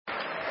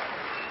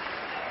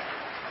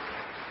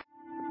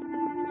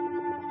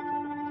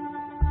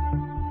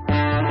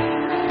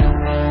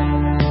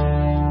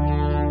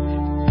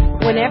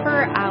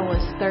Whenever I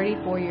was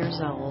 34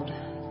 years old,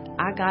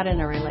 I got in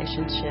a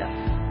relationship,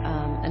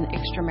 an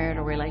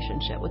extramarital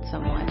relationship with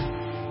someone,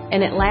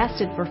 and it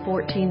lasted for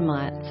 14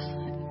 months.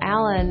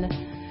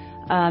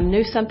 Alan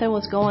knew something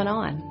was going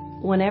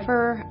on.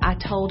 Whenever I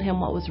told him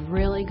what was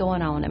really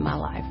going on in my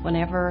life,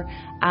 whenever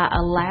I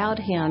allowed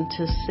him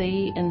to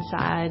see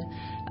inside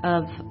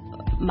of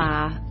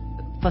my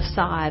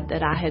facade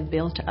that I had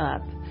built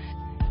up,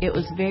 it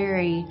was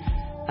very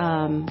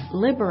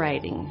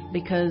liberating,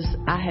 because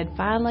I had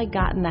finally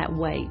gotten that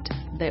weight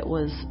that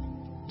was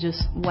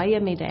just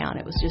weighing me down.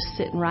 It was just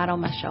sitting right on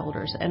my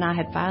shoulders, and I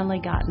had finally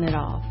gotten it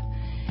off.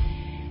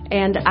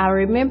 And I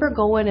remember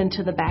going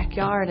into the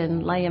backyard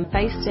and laying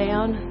face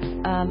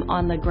down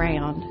on the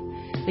ground,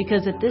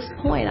 because at this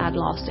point I'd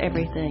lost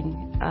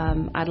everything.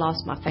 I'd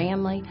lost my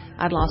family.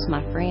 I'd lost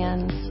my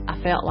friends. I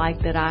felt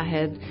like that I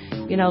had,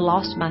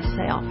 lost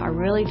myself. I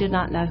really did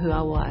not know who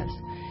I was.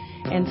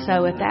 And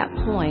so at that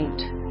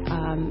point,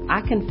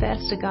 I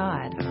confessed to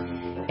God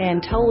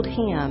and told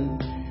Him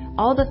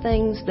all the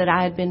things that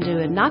I had been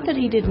doing. Not that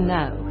He didn't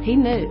know. He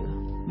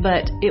knew.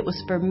 But it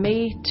was for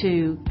me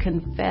to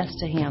confess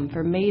to Him,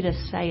 for me to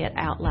say it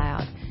out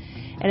loud.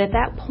 And at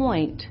that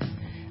point,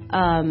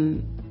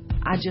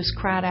 I just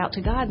cried out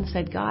to God and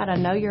said, God, I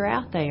know You're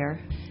out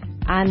there.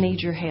 I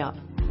need Your help.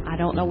 I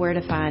don't know where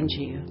to find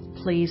You.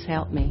 Please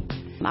help me.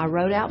 I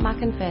wrote out my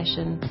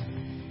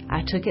confession.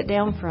 I took it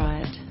down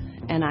front.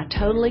 And I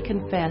totally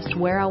confessed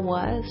where I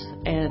was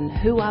and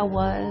who I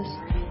was,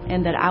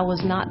 and that I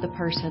was not the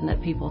person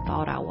that people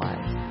thought I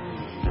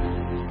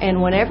was.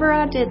 And whenever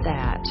I did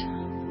that,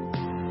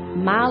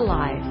 my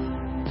life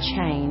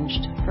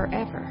changed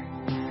forever.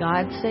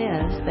 God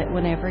says that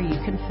whenever you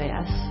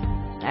confess,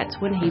 that's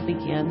when He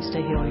begins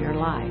to heal your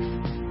life.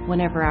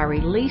 Whenever I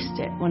released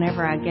it,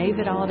 whenever I gave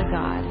it all to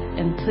God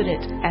and put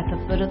it at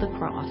the foot of the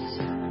cross,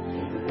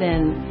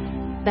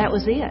 then that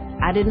was it.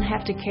 I didn't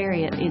have to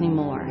carry it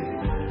anymore.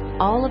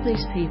 All of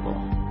these people,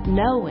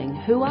 knowing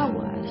who I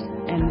was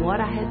and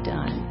what I had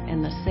done and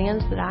the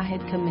sins that I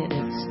had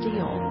committed,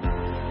 still,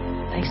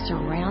 they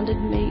surrounded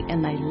me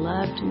and they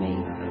loved me.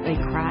 They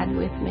cried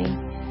with me.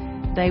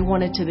 They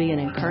wanted to be an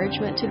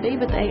encouragement to me,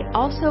 but they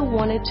also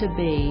wanted to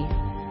be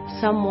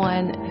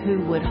someone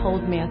who would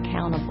hold me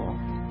accountable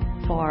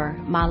for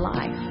my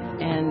life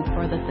and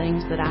for the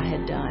things that I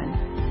had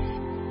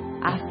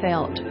done. I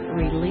felt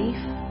relief.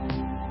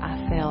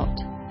 I felt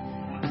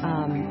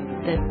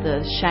that the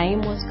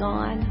shame was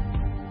gone,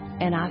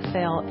 and I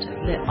felt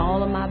that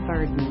all of my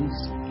burdens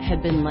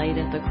had been laid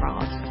at the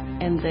cross,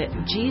 and that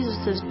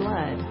Jesus'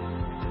 blood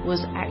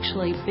was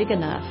actually big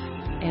enough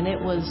and it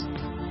was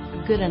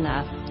good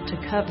enough to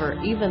cover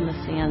even the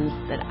sins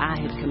that I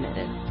had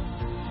committed.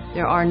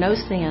 There are no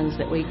sins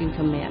that we can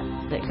commit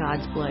that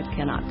God's blood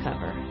cannot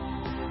cover.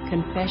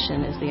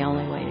 Confession is the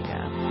only way to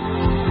go.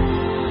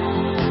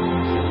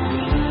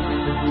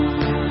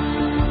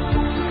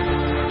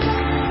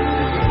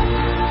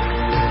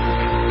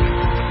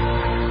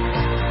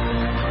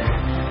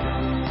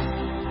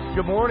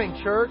 Good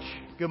morning, church.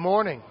 Good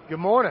morning. Good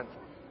morning.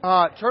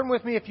 Turn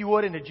with me, if you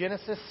would, into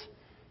Genesis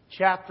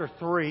chapter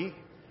 3,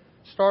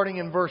 starting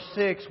in verse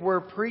 6. We're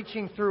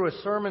preaching through a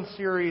sermon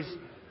series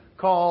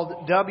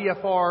called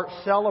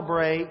WFR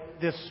Celebrate.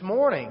 This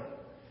morning,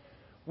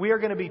 we are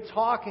going to be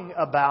talking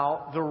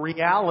about the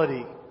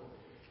reality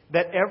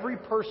that every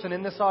person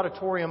in this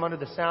auditorium under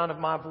the sound of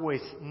my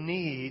voice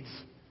needs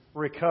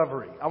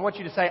recovery. I want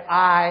you to say,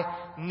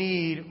 I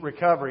need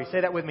recovery.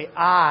 Say that with me.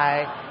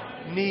 I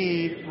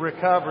need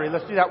recovery.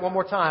 Let's do that one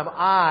more time.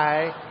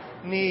 I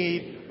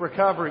need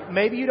recovery.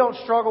 Maybe you don't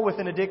struggle with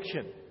an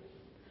addiction.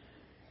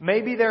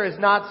 Maybe there is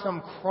not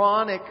some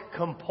chronic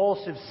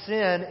compulsive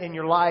sin in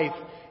your life.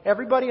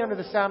 Everybody under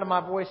the sound of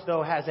my voice,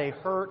 though, has a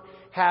hurt,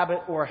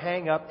 habit, or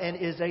hang-up and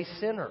is a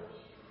sinner.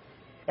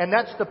 And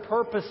that's the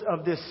purpose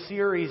of this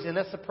series, and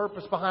that's the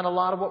purpose behind a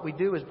lot of what we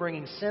do, is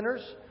bringing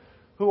sinners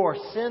who are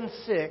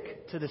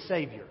sin-sick to the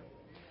Savior.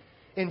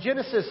 In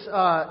Genesis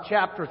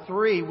chapter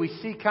 3, we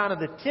see kind of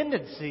the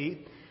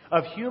tendency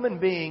of human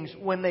beings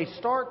when they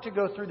start to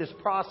go through this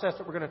process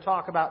that we're going to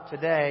talk about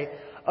today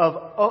of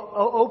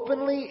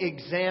openly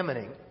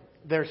examining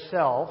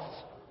themselves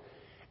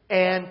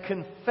and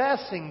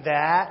confessing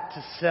that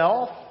to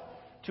self,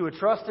 to a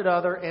trusted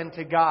other, and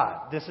to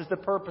God. This is the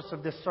purpose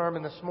of this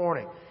sermon this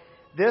morning.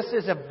 This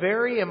is a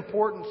very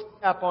important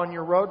step on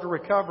your road to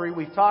recovery.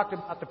 We've talked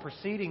about the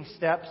preceding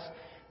steps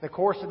in the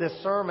course of this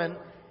sermon,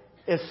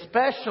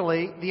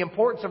 especially the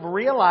importance of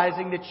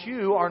realizing that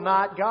you are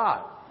not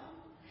God.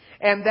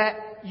 And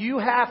that you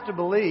have to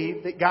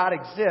believe that God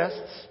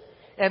exists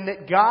and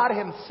that God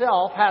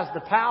Himself has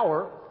the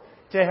power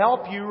to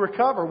help you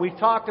recover. We've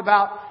talked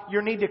about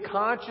your need to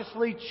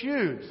consciously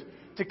choose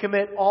to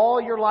commit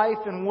all your life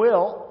and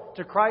will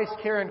to Christ's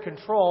care and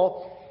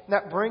control. And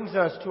that brings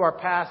us to our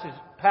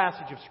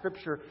passage of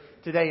Scripture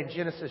today in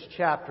Genesis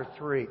chapter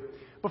 3.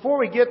 Before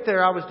we get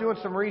there, I was doing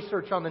some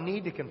research on the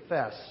need to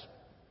confess.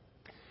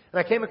 And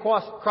I came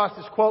across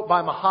this quote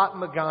by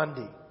Mahatma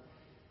Gandhi.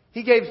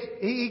 He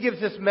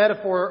gives this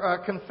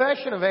metaphor.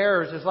 Confession of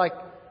errors is like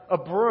a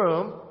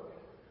broom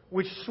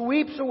which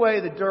sweeps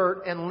away the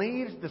dirt and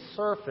leaves the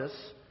surface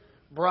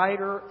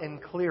brighter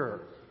and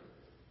clearer.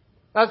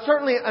 Now, it's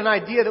certainly an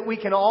idea that we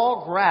can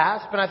all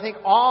grasp, and I think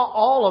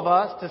all of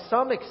us, to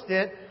some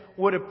extent,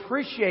 would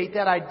appreciate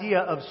that idea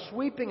of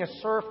sweeping a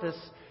surface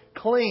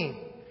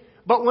clean.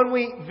 But when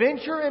we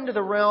venture into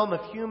the realm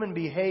of human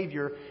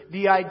behavior,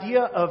 the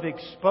idea of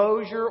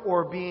exposure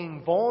or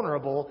being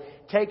vulnerable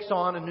takes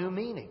on a new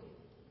meaning.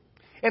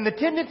 And the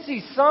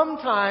tendency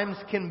sometimes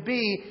can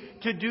be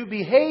to do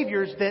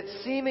behaviors that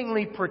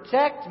seemingly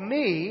protect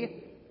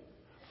me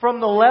from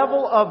the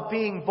level of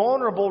being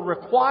vulnerable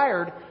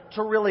required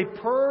to really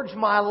purge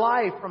my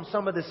life from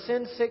some of the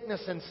sin,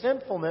 sickness, and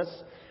sinfulness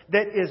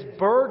that is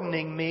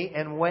burdening me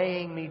and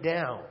weighing me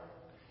down.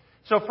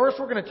 So first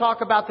we're going to talk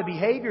about the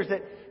behaviors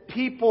that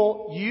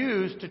people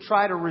use to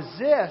try to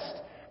resist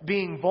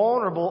being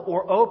vulnerable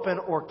or open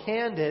or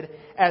candid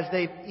as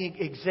they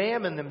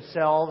examine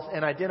themselves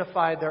and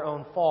identify their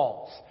own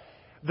faults.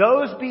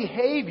 Those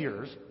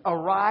behaviors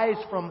arise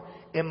from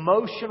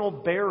emotional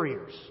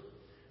barriers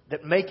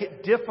that make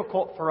it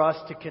difficult for us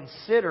to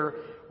consider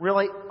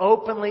really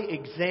openly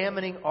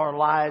examining our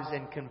lives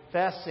and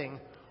confessing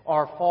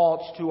our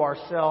faults to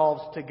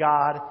ourselves, to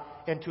God,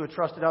 and to a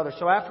trusted other.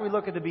 So after we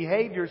look at the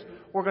behaviors,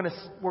 we're going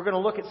to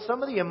look at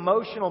some of the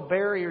emotional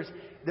barriers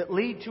that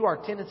lead to our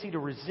tendency to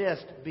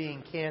resist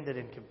being candid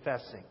and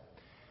confessing.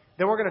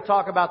 Then we're going to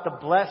talk about the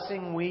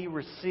blessing we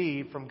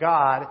receive from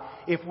God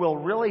if we'll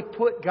really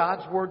put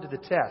God's Word to the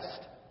test.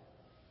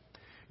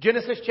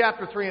 Genesis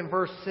chapter 3 and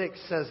verse 6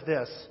 says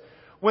this: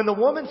 "When the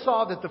woman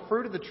saw that the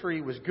fruit of the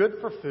tree was good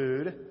for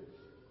food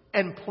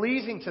and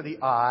pleasing to the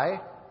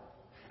eye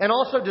and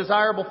also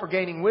desirable for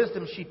gaining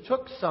wisdom, she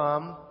took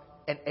some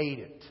and ate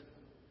it.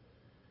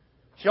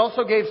 She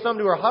also gave some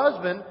to her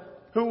husband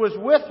who was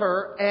with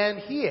her, and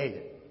he ate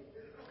it.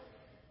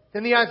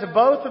 Then the eyes of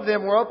both of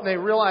them were open. They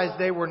realized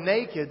they were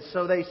naked,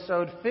 so they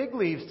sewed fig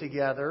leaves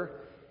together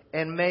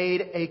and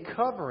made a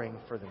covering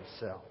for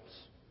themselves.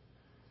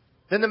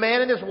 Then the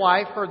man and his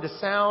wife heard the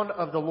sound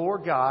of the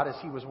Lord God as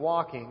He was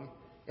walking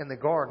in the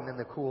garden in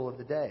the cool of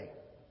the day.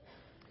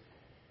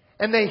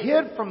 And they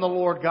hid from the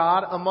Lord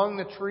God among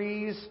the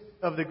trees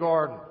of the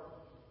garden.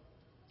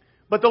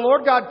 But the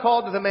Lord God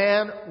called to the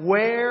man,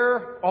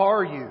 'Where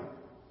are you?'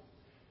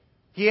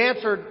 He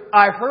answered,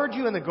 'I heard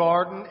you in the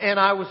garden, and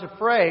I was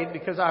afraid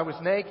because I was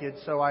naked,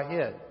 so I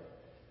hid.' And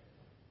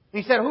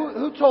he said,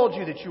 'Who told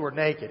you that you were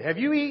naked? Have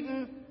you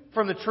eaten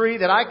from the tree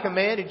that I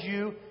commanded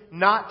you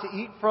not to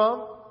eat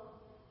from?'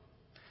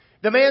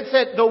 The man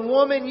said, 'The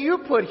woman you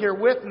put here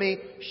with me,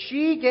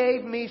 she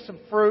gave me some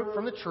fruit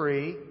from the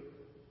tree,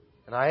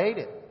 and I ate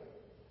it.'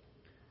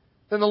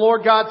 Then the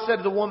Lord God said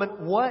to the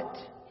woman, 'What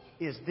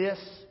is this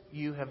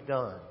you have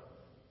done?'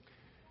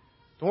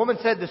 The woman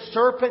said, 'The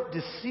serpent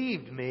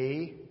deceived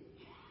me,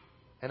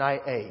 and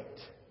I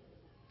ate.'"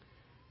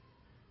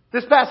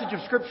 This passage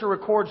of Scripture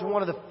records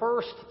one of the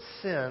first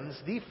sins,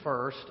 the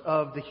first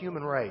of the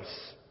human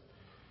race.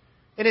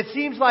 And it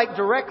seems like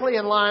directly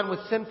in line with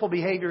sinful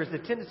behavior is the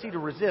tendency to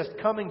resist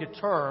coming to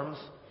terms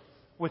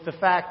with the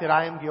fact that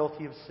I am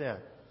guilty of sin.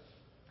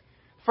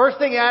 First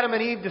thing Adam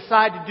and Eve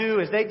decide to do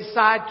is they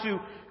decide to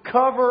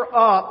cover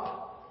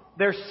up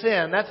their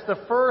sin. That's the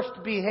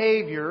first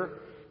behavior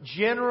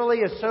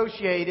generally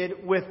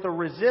associated with the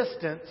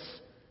resistance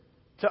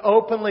to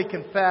openly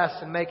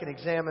confess and make an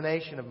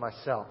examination of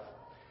myself.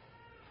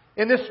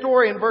 In this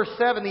story, in verse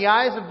 7, the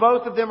eyes of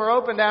both of them are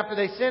opened after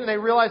they sin and they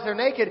realize they're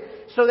naked.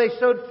 So they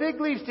sewed fig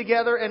leaves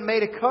together and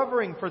made a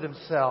covering for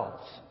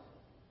themselves.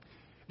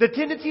 The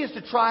tendency is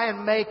to try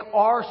and make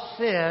our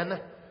sin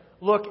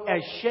look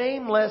as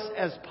shameless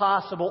as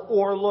possible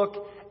or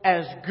look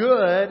as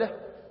good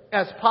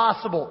as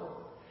possible.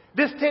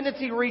 This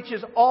tendency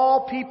reaches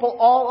all people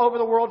all over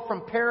the world,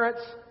 from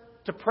parents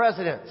to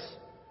presidents.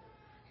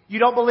 You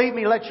don't believe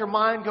me? Let your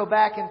mind go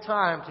back in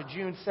time to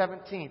June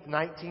 17th,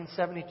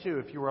 1972,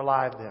 if you were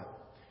alive then.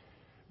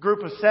 A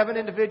group of 7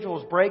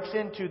 individuals breaks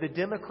into the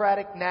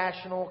Democratic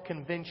National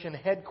Convention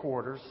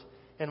headquarters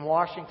in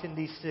Washington,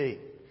 D.C.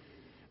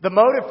 The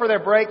motive for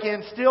their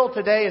break-in still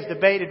today is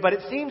debated, but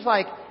it seems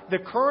like the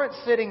current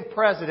sitting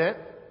president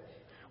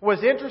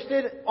was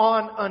interested in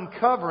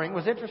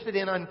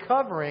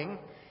uncovering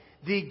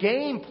the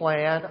game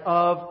plan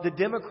of the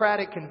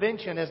Democratic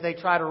Convention as they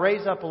try to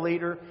raise up a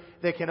leader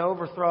that can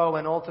overthrow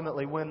and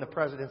ultimately win the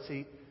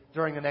presidency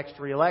during the next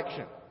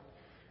re-election.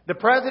 The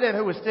president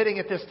who was sitting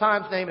at this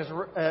time's name is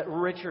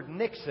Richard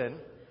Nixon.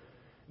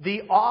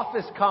 The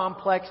office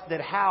complex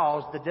that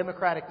housed the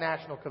Democratic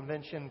National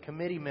Convention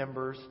committee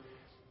members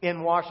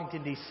in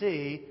Washington,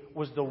 D.C.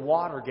 was the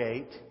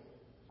Watergate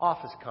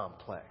office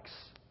complex.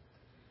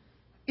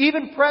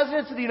 Even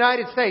presidents of the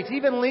United States,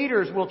 even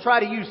leaders, will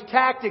try to use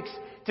tactics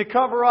to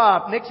cover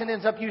up. Nixon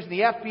ends up using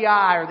the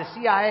FBI or the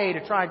CIA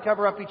to try and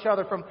cover up each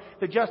other from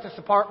the Justice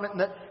Department.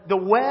 And the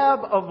web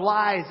of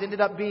lies ended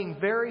up being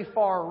very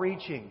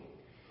far-reaching.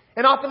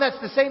 And often that's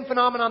the same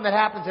phenomenon that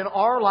happens in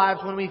our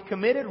lives when we've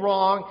committed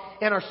wrong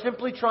and are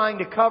simply trying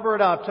to cover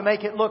it up to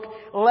make it look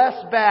less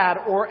bad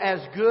or as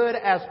good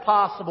as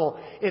possible.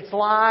 It's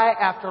lie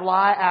after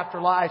lie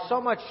after lie. So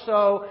much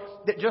so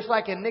that just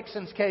like in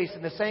Nixon's case,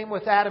 and the same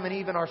with Adam and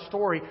Eve in our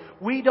story,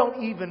 we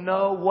don't even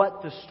know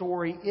what the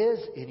story is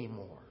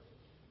anymore.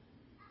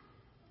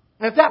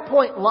 And at that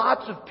point,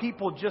 lots of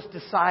people just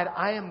decide,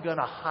 I am going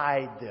to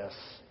hide this.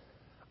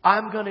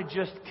 I'm going to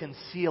just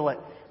conceal it.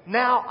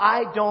 Now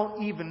I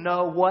don't even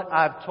know what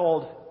I've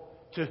told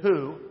to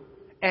who,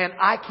 and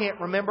I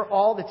can't remember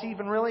all that's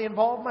even really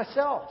involved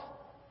myself.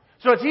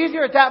 So it's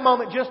easier at that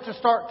moment just to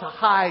start to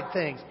hide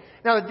things.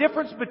 Now the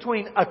difference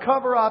between a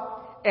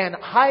cover-up and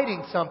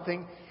hiding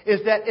something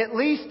is that at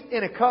least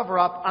in a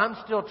cover-up, I'm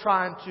still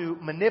trying to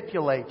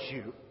manipulate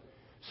you.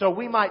 So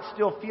we might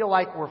still feel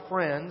like we're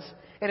friends.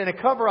 And in a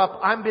cover-up,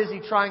 I'm busy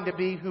trying to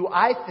be who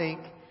I think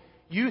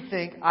you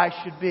think I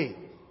should be.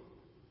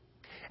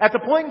 At the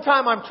point in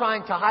time I'm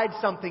trying to hide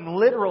something,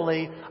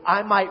 literally,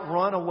 I might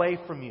run away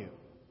from you.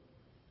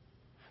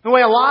 The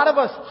way a lot of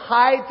us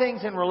hide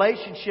things in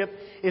relationship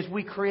is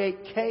we create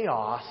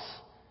chaos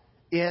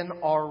in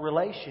our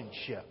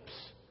relationships.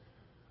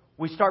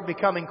 We start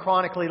becoming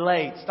chronically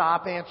late,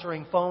 stop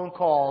answering phone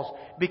calls,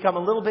 become a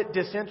little bit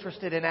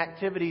disinterested in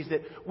activities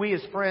that we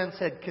as friends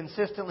had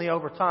consistently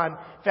over time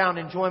found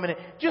enjoyment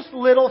in. Just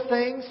little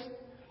things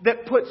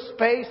that put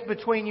space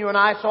between you and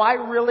I, so I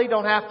really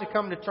don't have to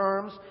come to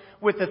terms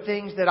with the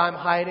things that I'm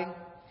hiding.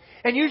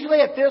 And usually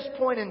at this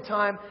point in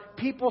time,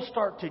 people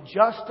start to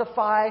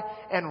justify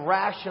and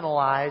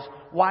rationalize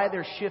why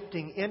they're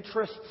shifting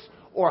interests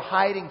or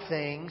hiding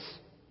things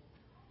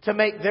to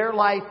make their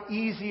life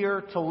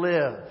easier to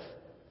live.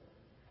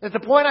 At the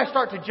point I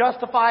start to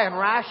justify and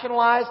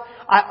rationalize,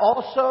 I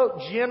also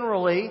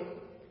generally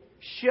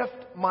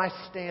shift my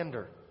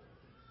standard.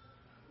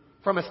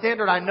 From a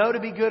standard I know to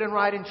be good and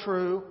right and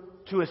true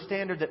to a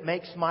standard that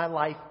makes my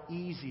life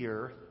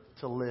easier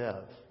to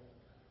live.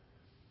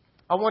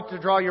 I want to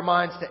draw your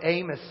minds to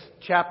Amos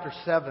chapter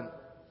 7.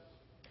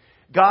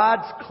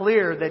 God's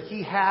clear that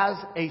He has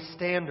a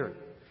standard.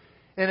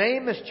 In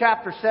Amos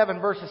chapter 7,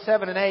 verses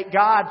 7 and 8,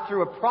 God,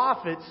 through a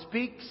prophet,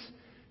 speaks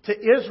to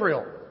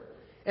Israel.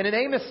 And in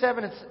Amos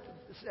 7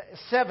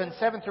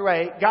 through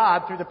 8,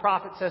 God, through the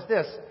prophet, says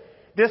this.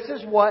 This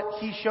is what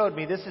He showed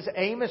me. This is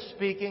Amos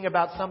speaking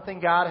about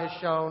something God has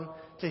shown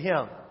to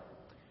him.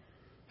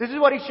 This is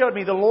what He showed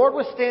me. The Lord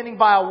was standing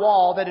by a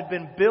wall that had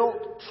been built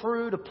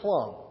true to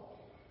plumb,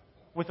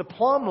 with a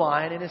plumb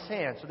line in His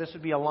hand. So this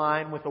would be a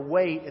line with a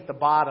weight at the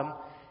bottom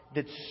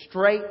that's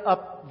straight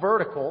up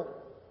vertical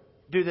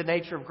due to the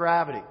nature of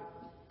gravity.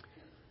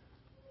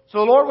 So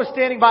the Lord was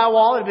standing by a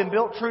wall that had been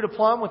built true to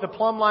plumb with a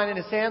plumb line in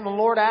His hand. The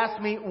Lord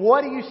asked me,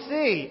 "What do you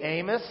see,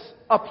 Amos?"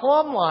 "A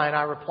plumb line,"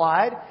 I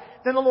replied.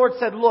 Then the Lord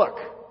said, "Look,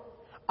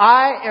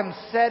 I am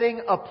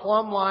setting a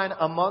plumb line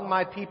among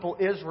my people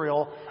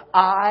Israel.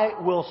 I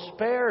will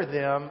spare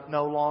them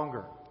no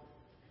longer."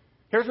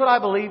 Here's what I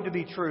believe to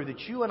be true,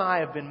 that you and I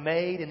have been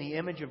made in the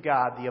image of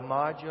God, the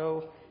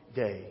Imago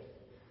Dei.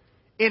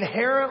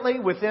 Inherently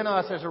within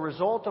us as a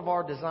result of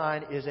our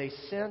design is a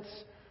sense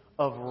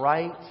of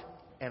right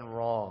and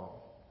wrong,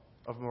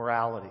 of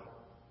morality.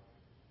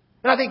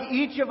 And I think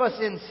each of us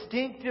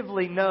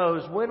instinctively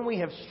knows when we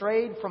have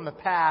strayed from the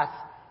path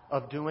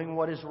of doing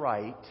what is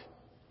right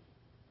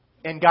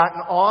and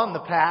gotten on the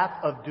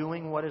path of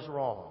doing what is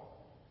wrong.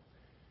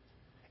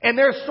 And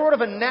there's sort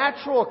of a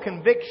natural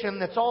conviction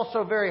that's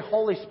also very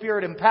Holy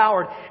Spirit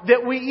empowered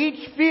that we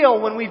each feel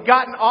when we've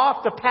gotten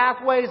off the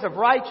pathways of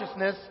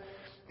righteousness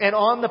and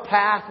on the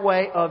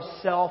pathway of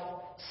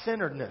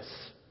self-centeredness.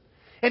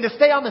 And to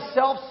stay on the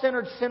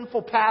self-centered,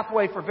 sinful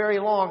pathway for very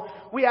long,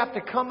 we have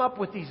to come up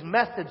with these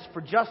methods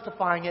for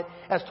justifying it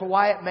as to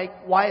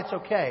why it's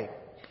okay.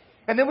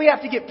 And then we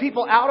have to get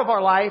people out of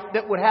our life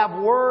that would have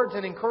words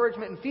and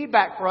encouragement and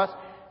feedback for us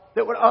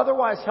that would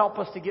otherwise help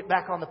us to get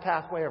back on the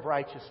pathway of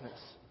righteousness.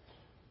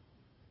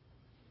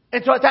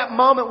 And so at that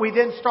moment, we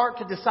then start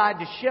to decide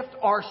to shift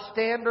our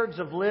standards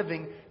of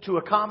living to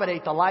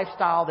accommodate the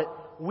lifestyle that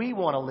we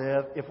want to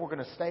live if we're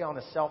going to stay on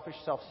a selfish,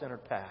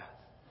 self-centered path.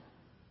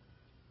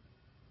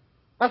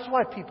 That's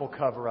why people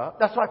cover up.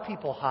 That's why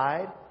people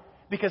hide.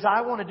 Because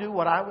I want to do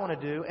what I want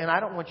to do, and I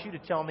don't want you to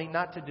tell me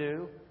not to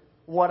do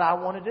what I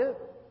want to do.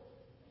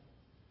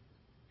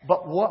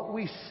 But what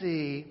we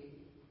see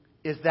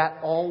is that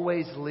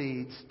always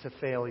leads to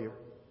failure.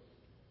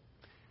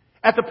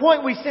 At the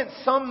point we sense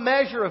some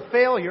measure of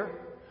failure,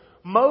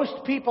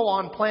 most people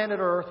on planet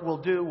Earth will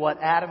do what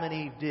Adam and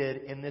Eve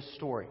did in this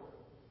story.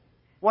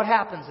 What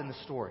happens in the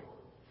story?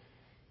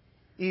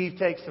 Eve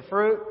takes the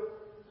fruit.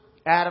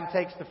 Adam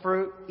takes the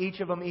fruit. Each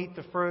of them eat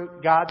the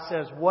fruit. God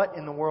says, "What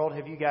in the world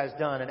have you guys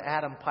done?" And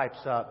Adam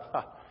pipes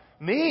up,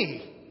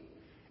 "Me?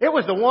 It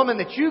was the woman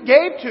that you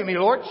gave to me,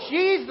 Lord.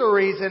 She's the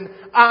reason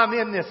I'm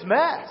in this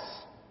mess."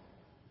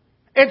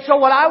 And so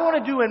what I want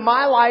to do in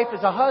my life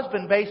as a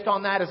husband based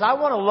on that is I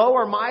want to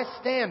lower my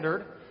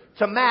standard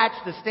to match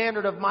the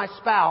standard of my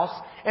spouse,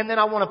 and then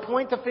I want to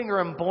point the finger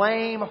and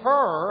blame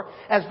her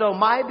as though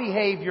my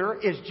behavior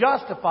is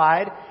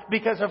justified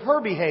because of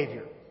her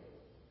behavior.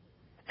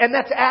 And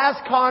that's as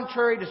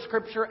contrary to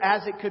Scripture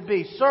as it could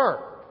be.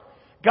 Sir,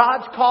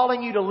 God's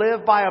calling you to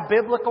live by a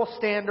biblical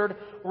standard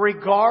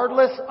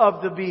regardless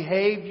of the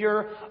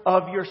behavior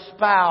of your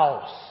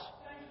spouse.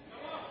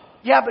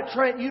 Yeah, but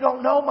Trent, you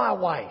don't know my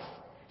wife.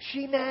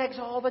 She nags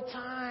all the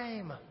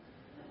time.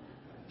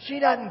 She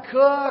doesn't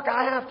cook.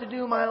 I have to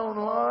do my own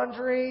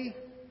laundry.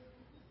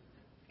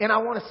 And I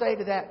want to say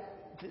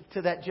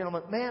to that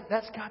gentleman, man,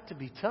 that's got to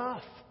be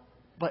tough.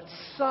 But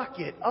suck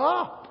it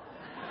up.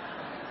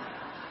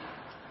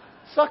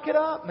 Suck it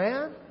up,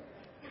 man.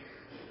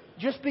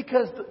 Just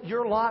because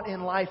your lot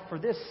in life for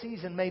this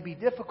season may be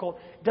difficult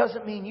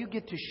doesn't mean you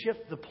get to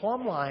shift the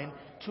plumb line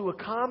to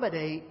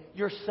accommodate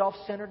your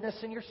self-centeredness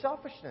and your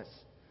selfishness.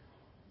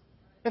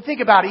 And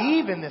think about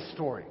Eve in this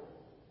story.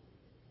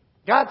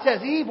 God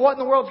says, Eve, what in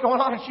the world's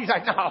going on? And she's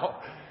like,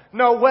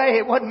 no way,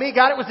 it wasn't me,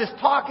 God, it was this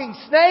talking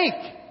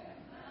snake.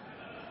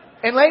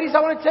 And ladies,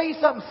 I want to tell you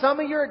something. Some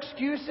of your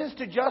excuses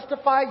to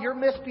justify your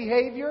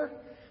misbehavior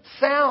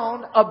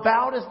sound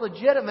about as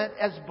legitimate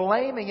as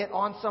blaming it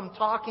on some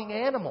talking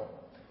animal.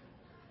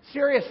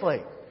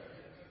 Seriously.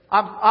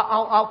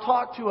 I'll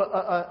talk to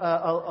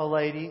a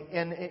lady,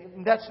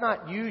 and that's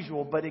not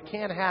usual, but it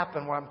can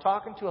happen where I'm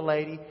talking to a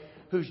lady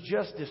who's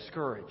just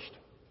discouraged.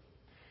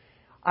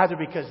 Either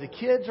because the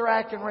kids are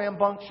acting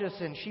rambunctious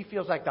and she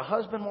feels like the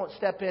husband won't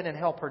step in and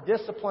help her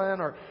discipline,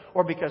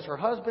 or because her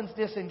husband's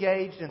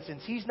disengaged, and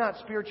since he's not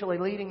spiritually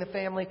leading the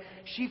family,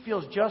 she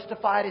feels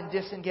justified in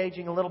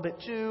disengaging a little bit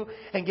too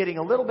and getting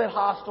a little bit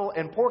hostile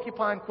and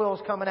porcupine quills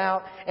coming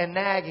out and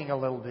nagging a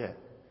little bit.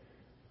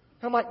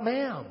 I'm like,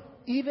 ma'am,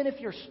 even if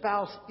your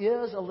spouse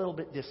is a little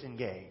bit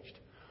disengaged,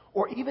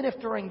 or even if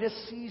during this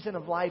season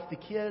of life the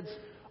kids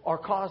are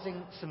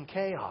causing some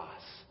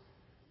chaos,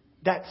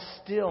 that's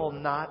still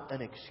not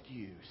an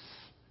excuse.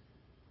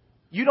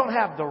 You don't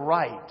have the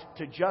right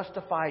to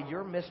justify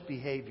your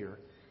misbehavior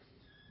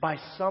by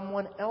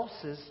someone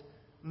else's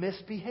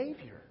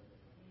misbehavior.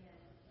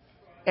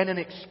 And an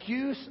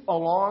excuse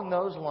along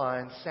those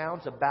lines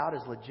sounds about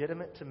as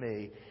legitimate to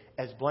me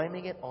as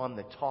blaming it on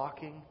the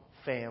talking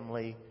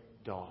family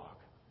dog.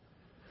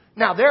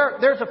 Now,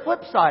 there's a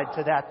flip side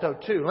to that, though,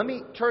 too. Let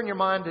me turn your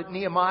mind to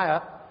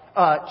Nehemiah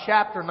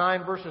chapter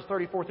 9, verses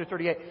 34 through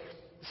 38.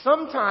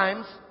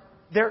 Sometimes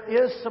there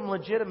is some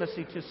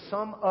legitimacy to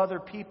some other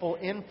people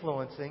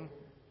influencing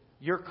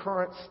your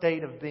current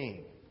state of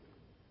being.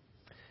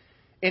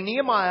 In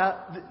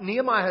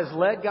Nehemiah has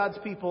led God's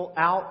people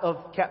out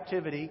of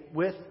captivity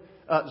with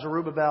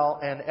Zerubbabel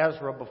and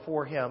Ezra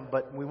before him,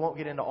 but we won't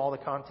get into all the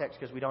context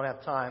because we don't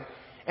have time.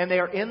 And they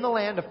are in the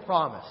land of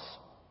promise.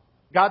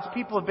 God's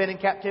people have been in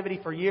captivity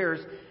for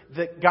years.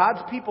 God's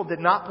people did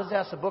not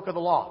possess a book of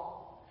the law.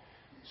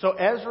 So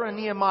Ezra and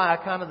Nehemiah,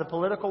 kind of the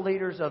political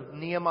leaders of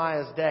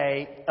Nehemiah's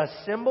day,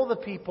 assemble the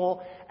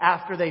people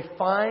after they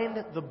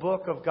find the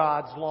book of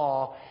God's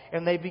law,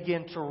 and they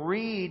begin to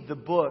read the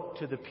book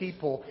to the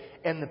people,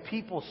 and the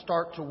people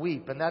start to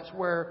weep. And that's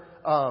where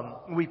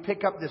we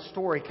pick up this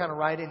story kind of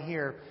right in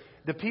here.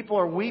 The people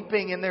are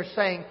weeping, and they're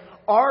saying,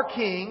 our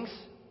kings,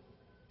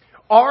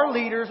 our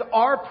leaders,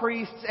 our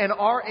priests, and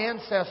our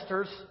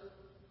ancestors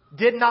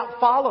did not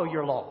follow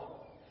your law.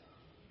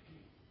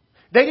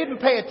 They didn't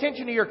pay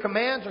attention to your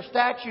commands or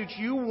statutes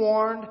you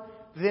warned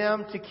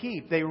them to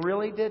keep. They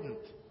really didn't.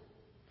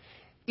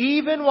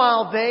 Even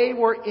while they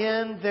were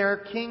in their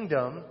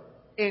kingdom,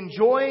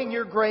 enjoying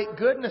your great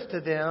goodness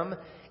to them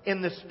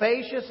in the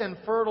spacious and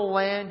fertile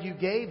land you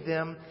gave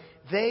them,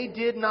 they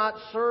did not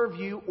serve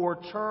you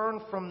or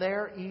turn from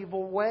their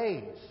evil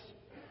ways.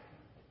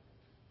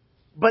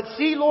 But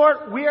see,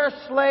 Lord, we are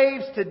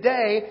slaves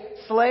today,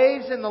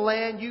 slaves in the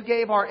land you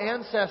gave our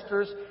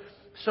ancestors,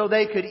 so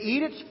they could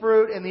eat its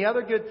fruit and the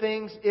other good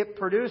things it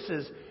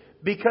produces.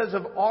 Because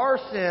of our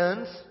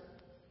sins,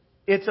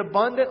 its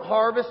abundant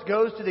harvest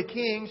goes to the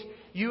kings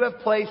you have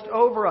placed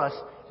over us.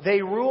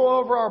 They rule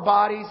over our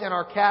bodies and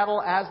our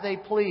cattle as they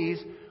please.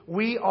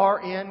 We are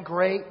in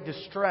great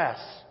distress.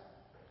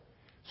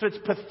 So it's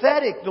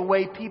pathetic the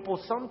way people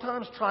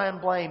sometimes try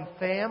and blame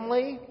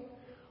family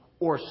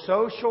or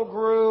social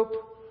group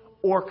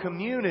or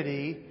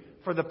community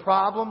for the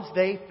problems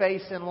they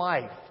face in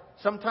life.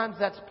 Sometimes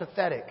that's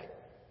pathetic.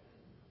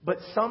 But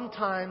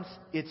sometimes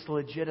it's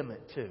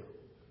legitimate too.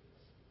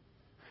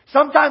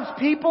 Sometimes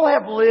people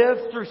have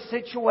lived through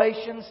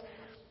situations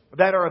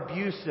that are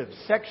abusive,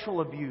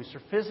 sexual abuse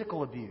or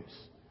physical abuse.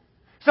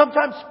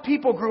 Sometimes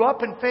people grew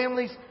up in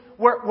families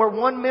where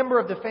one member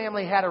of the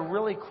family had a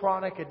really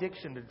chronic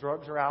addiction to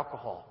drugs or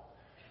alcohol.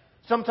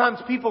 Sometimes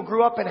people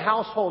grew up in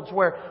households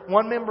where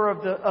one member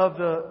of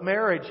the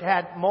marriage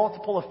had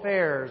multiple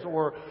affairs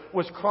or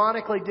was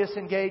chronically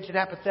disengaged and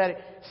apathetic.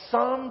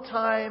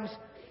 Sometimes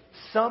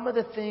some of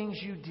the things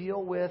you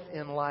deal with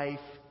in life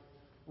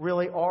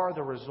really are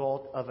the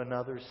result of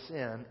another's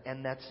sin,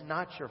 and that's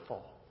not your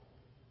fault.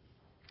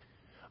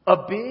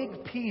 A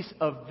big piece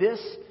of this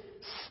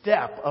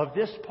step, of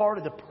this part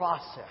of the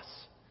process,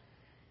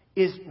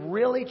 is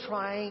really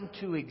trying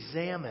to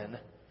examine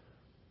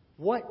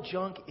what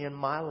junk in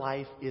my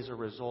life is a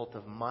result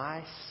of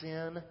my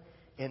sin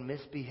and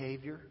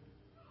misbehavior,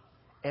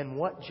 and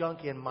what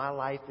junk in my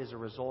life is a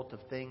result of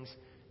things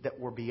that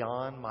were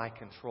beyond my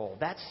control.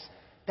 That's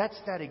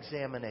that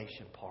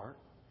examination part.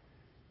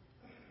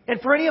 And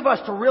for any of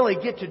us to really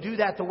get to do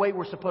that the way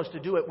we're supposed to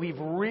do it, we've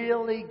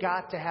really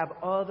got to have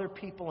other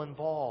people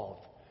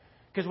involved.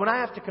 Because when I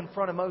have to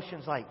confront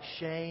emotions like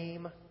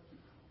shame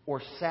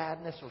or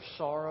sadness or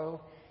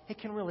sorrow, it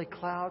can really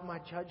cloud my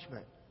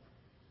judgment.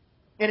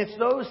 And it's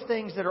those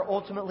things that are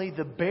ultimately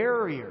the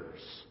barriers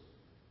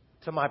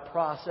to my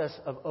process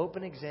of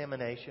open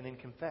examination and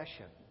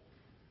confession.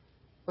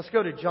 Let's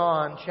go to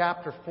John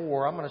chapter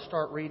 4. I'm going to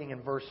start reading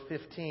in verse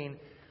 15.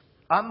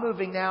 I'm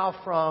moving now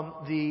from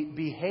the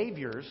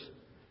behaviors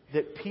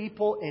that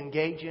people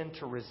engage in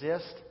to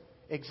resist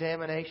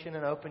examination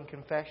and open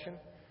confession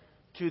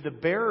to the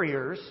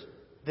barriers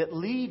that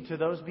lead to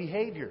those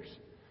behaviors.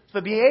 So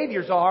the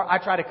behaviors are, I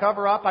try to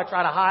cover up, I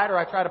try to hide, or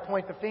I try to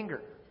point the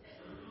finger.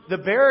 The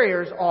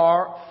barriers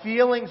are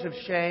feelings of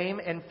shame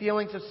and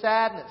feelings of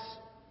sadness.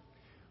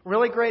 A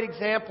really great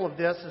example of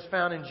this is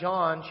found in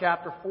John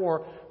chapter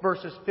 4,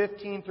 verses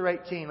 15 through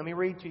 18. Let me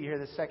read to you here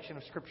this section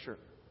of Scripture.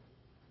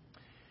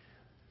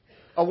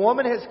 A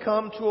woman has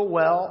come to a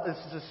well. This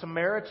is a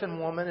Samaritan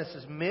woman. This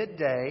is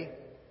midday.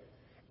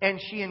 And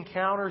she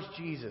encounters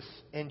Jesus.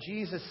 And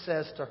Jesus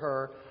says to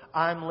her,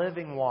 I'm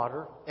living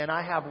water, and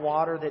I have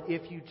water that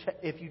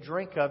if you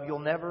drink of, you'll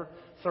never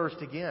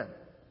thirst again.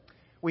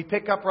 We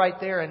pick up right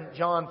there in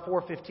John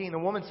 4:15. The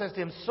woman says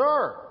to him,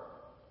 Sir,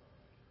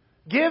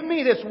 give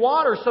me this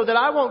water so that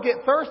I won't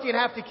get thirsty and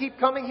have to keep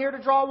coming here to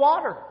draw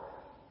water.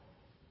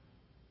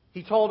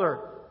 He told her,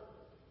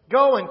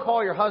 Go and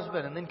call your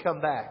husband and then come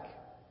back.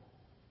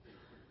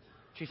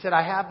 She said,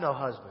 I have no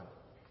husband.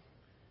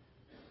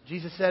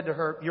 Jesus said to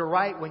her, You're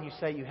right when you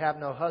say you have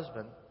no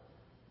husband.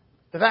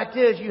 The fact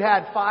is, you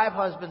had 5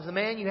 husbands. The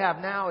man you have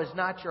now is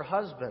not your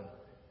husband.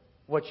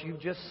 What you've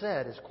just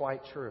said is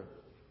quite true.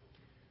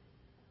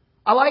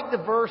 I like the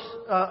verse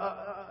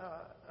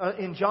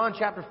in John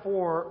chapter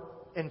 4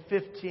 and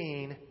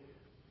 15.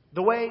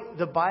 The way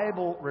the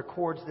Bible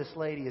records this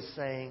lady is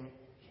saying,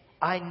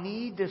 I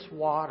need this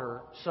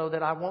water so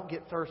that I won't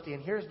get thirsty.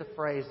 And here's the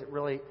phrase that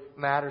really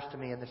matters to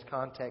me in this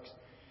context.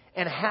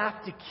 And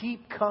have to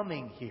keep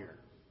coming here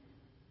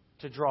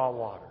to draw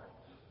water.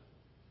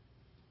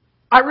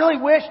 I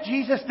really wish,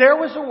 Jesus, there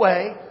was a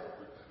way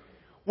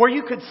where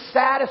you could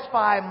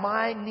satisfy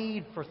my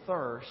need for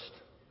thirst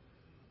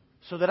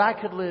so that I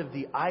could live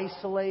the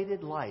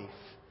isolated life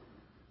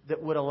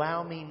that would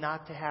allow me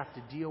not to have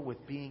to deal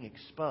with being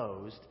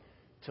exposed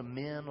to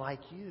men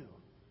like you.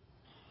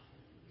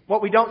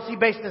 What we don't see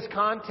based in this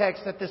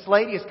context, that this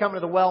lady is coming to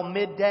the well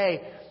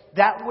midday,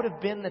 that would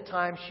have been the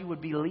time she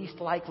would be least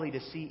likely to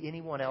see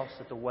anyone else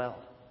at the well.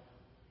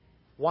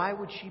 Why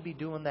would she be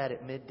doing that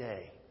at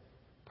midday?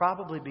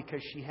 Probably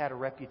because she had a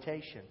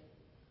reputation.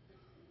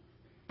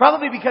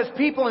 Probably because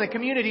people in the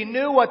community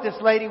knew what this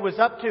lady was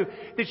up to.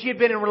 That she had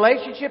been in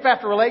relationship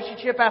after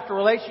relationship after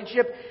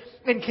relationship.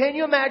 And can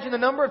you imagine the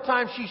number of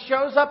times she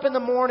shows up in the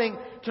morning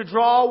to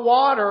draw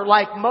water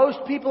like most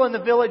people in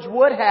the village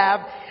would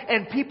have,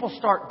 and people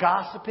start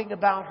gossiping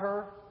about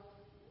her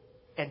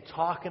and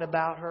talking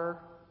about her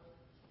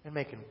and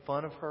making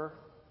fun of her.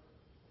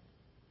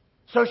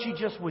 So she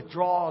just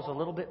withdraws a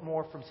little bit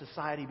more from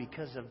society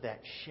because of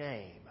that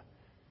shame.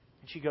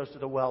 And she goes to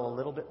the well a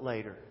little bit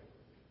later.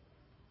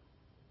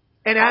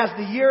 And as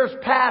the years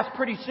pass,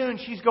 pretty soon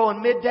she's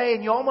going midday,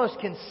 and you almost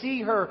can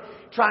see her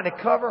trying to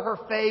cover her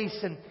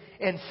face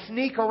and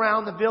sneak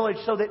around the village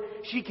so that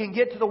she can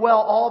get to the well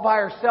all by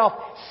herself,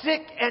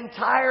 sick and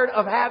tired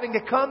of having to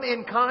come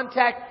in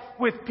contact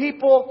with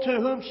people to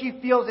whom she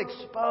feels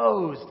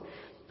exposed,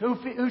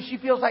 who she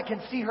feels like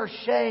can see her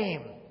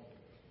shame.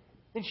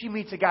 Then she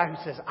meets a guy who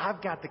says,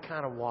 I've got the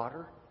kind of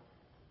water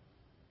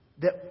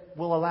that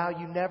will allow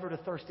you never to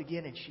thirst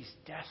again. And she's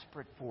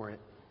desperate for it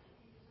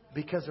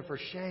because of her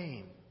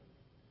shame.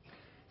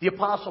 The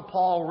Apostle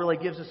Paul really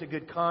gives us a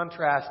good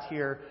contrast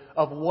here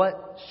of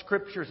what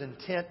Scripture's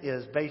intent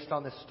is based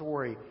on this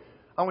story.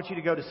 I want you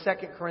to go to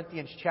 2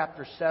 Corinthians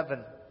chapter 7.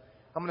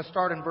 I'm going to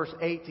start in verse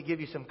 8 to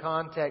give you some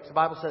context. The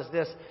Bible says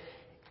this,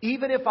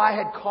 Even if I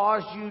had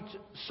caused you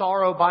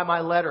sorrow by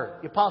my letter.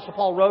 The Apostle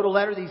Paul wrote a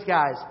letter to these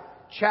guys,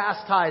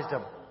 chastised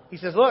them. He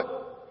says, look,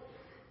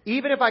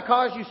 even if I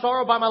caused you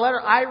sorrow by my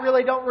letter, I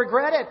really don't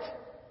regret it.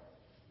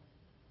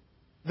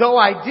 Though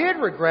I did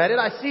regret it,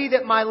 I see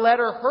that my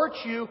letter hurt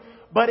you,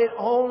 but it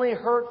only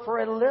hurt for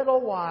a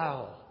little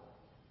while.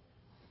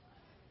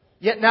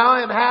 Yet now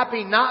I am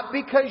happy, not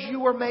because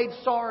you were made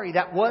sorry.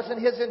 That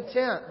wasn't his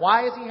intent.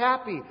 Why is he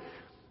happy?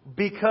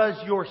 Because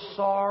your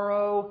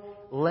sorrow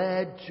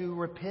led to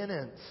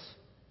repentance.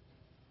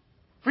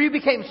 For you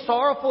became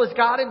sorrowful as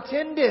God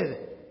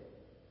intended.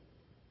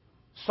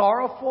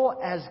 Sorrowful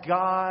as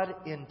God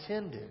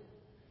intended.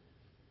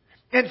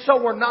 And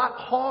so we're not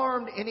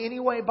harmed in any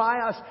way by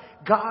us.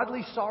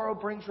 Godly sorrow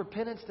brings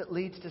repentance that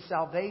leads to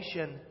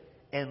salvation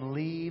and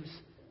leaves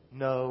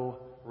no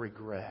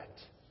regret.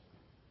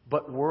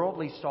 But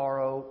worldly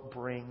sorrow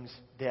brings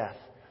death.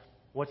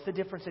 What's the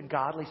difference in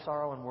godly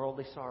sorrow and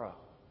worldly sorrow?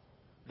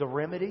 The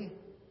remedy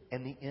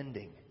and the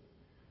ending.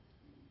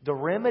 The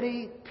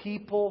remedy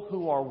people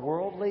who are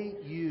worldly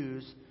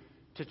use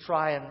to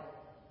try and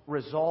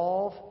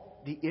resolve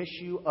the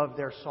issue of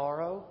their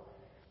sorrow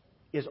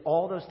is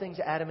all those things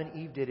Adam and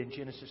Eve did in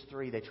Genesis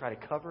 3. They try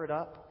to cover it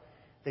up,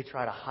 they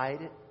try to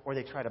hide it, or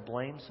they try to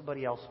blame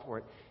somebody else for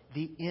it.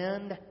 The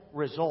end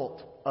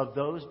result of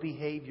those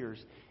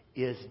behaviors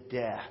is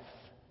death.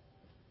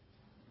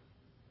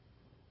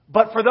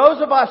 But for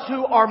those of us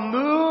who are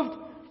moved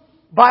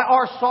by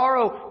our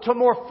sorrow to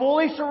more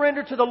fully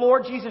surrender to the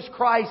Lord Jesus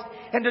Christ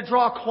and to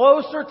draw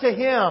closer to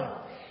Him,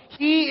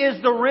 He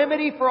is the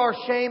remedy for our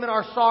shame and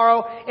our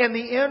sorrow, and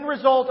the end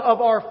result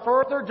of our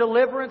further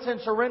deliverance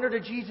and surrender to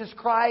Jesus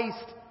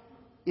Christ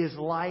is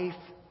life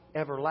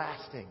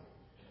everlasting.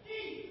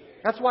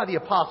 That's why the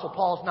Apostle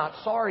Paul is not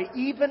sorry,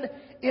 even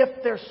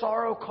if their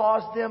sorrow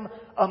caused them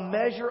a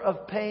measure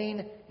of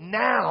pain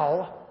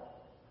now.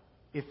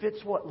 If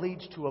it's what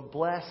leads to a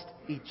blessed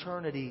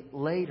eternity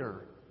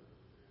later,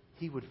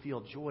 he would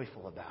feel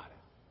joyful about it.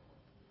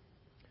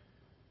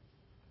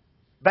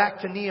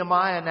 Back to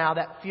Nehemiah now,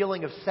 that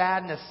feeling of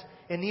sadness.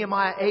 In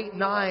Nehemiah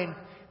 8:9,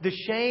 the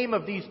shame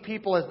of these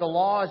people as the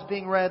law is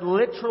being read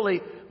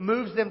literally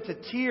moves them to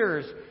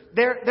tears.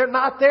 They're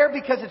not there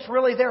because it's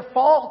really their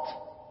fault.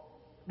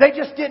 They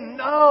just didn't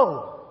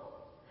know.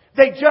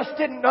 They just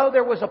didn't know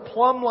there was a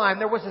plumb line.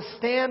 There was a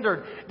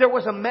standard. There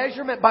was a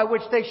measurement by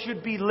which they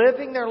should be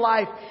living their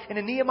life. And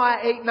in Nehemiah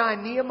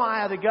 8:9,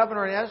 Nehemiah the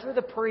governor and Ezra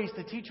the priest,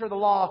 the teacher of the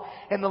law,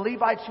 and the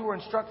Levites who were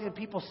instructing the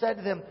people said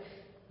to them,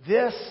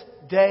 "This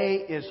day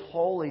is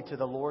holy to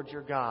the Lord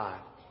your God.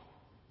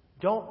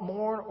 Don't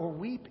mourn or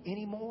weep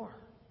anymore."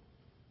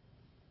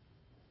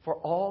 For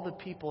all the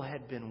people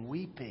had been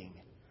weeping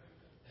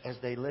as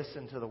they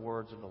listened to the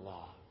words of the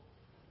law.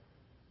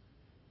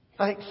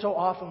 I think so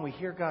often we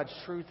hear God's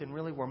truth and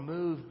really we're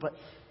moved,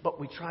 but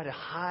we try to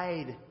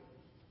hide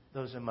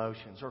those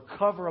emotions or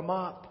cover them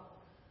up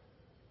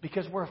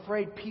because we're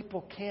afraid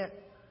people can't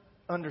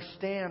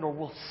understand or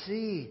will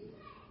see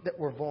that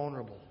we're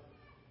vulnerable.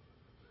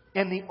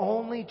 And the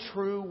only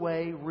true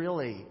way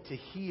really to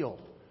heal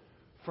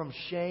from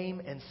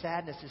shame and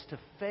sadness is to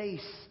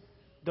face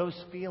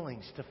those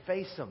feelings, to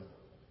face them.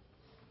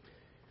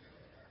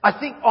 I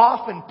think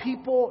often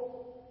people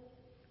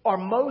are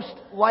most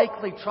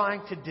likely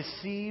trying to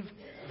deceive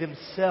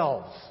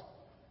themselves.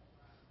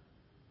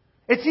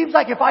 It seems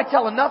like if I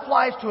tell enough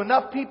lies to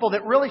enough people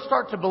that really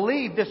start to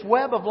believe this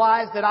web of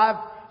lies that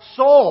I've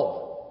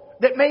sold,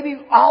 that maybe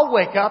I'll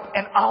wake up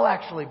and I'll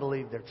actually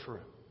believe they're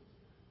true.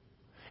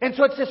 And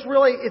so it's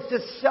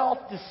this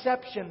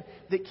self-deception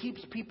that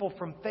keeps people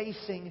from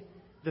facing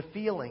the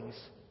feelings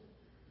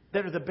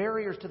that are the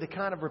barriers to the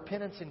kind of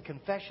repentance and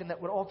confession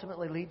that would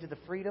ultimately lead to the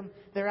freedom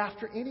they're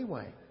after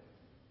anyway.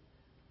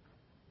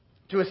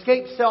 To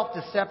escape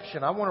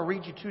self-deception, I want to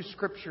read you two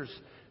scriptures.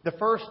 The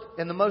first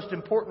and the most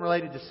important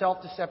related to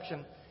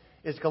self-deception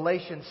is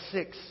Galatians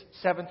 6,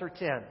 7 through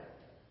 10.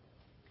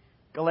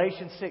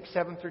 Galatians 6,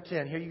 7 through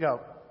 10. Here you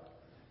go.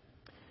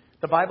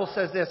 The Bible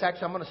says this.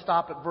 Actually, I'm going to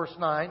stop at verse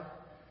 9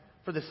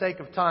 for the sake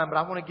of time, but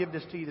I want to give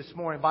this to you this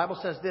morning. The Bible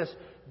says this: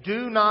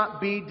 "Do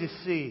not be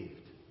deceived.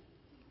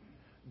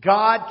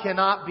 God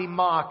cannot be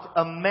mocked.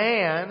 A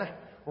man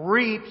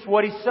reaps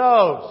what he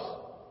sows.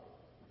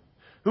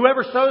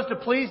 Whoever sows to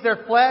please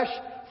their flesh,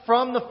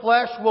 from the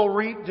flesh will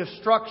reap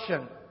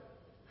destruction.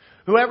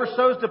 Whoever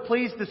sows to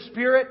please the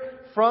Spirit,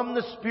 from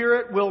the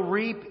Spirit will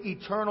reap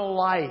eternal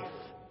life.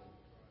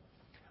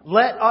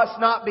 Let us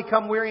not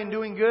become weary in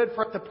doing good,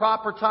 for at the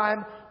proper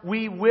time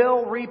we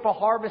will reap a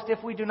harvest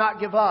if we do not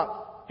give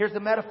up." Here's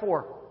the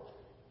metaphor.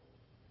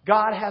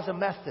 God has a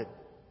method.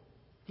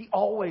 He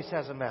always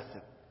has a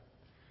method.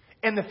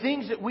 And the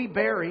things that we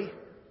bury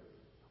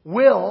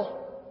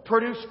will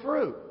produce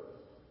fruit.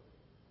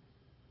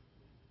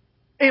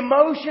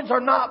 Emotions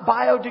are not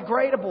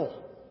biodegradable.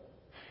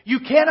 You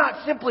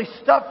cannot simply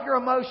stuff your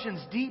emotions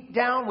deep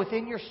down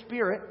within your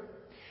spirit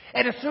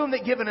and assume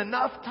that given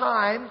enough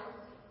time,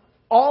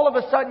 all of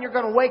a sudden you're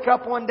going to wake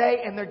up one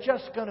day and they're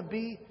just going to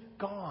be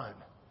gone.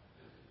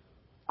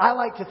 I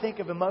like to think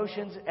of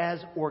emotions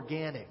as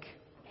organic.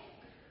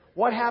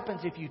 What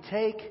happens if you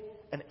take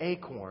an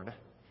acorn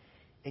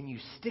and you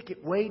stick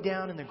it way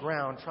down in the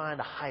ground trying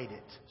to hide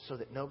it so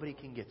that nobody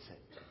can get it?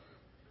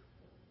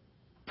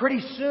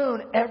 Pretty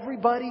soon,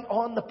 everybody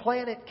on the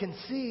planet can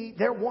see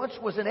there once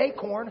was an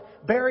acorn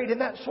buried in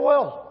that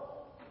soil.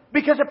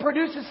 Because it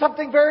produces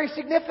something very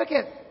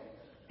significant.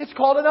 It's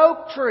called an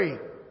oak tree.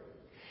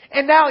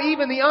 And now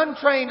even the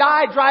untrained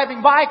eye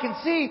driving by can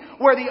see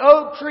where the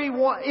oak tree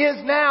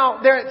is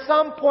now. There at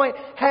some point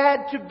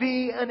had to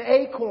be an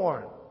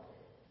acorn.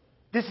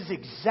 This is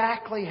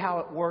exactly how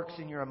it works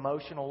in your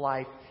emotional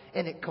life.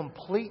 And it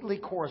completely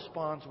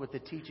corresponds with the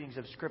teachings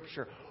of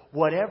Scripture.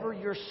 Whatever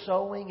you're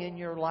sowing in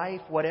your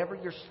life, whatever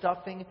you're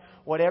stuffing,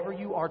 whatever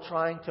you are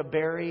trying to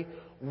bury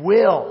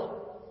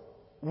will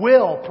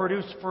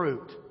produce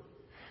fruit.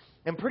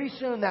 And pretty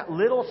soon that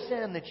little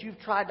sin that you've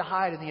tried to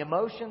hide and the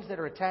emotions that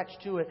are attached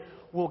to it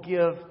will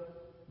give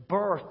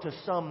birth to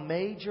some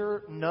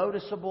major,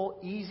 noticeable,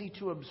 easy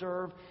to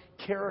observe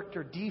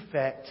character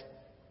defect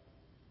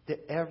that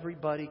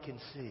everybody can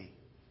see.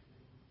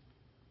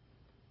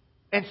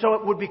 And so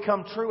it would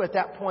become true at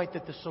that point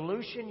that the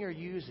solution you're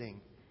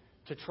using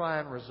to try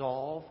and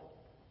resolve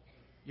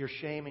your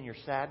shame and your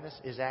sadness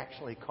is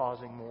actually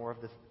causing more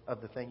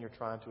of the thing you're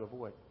trying to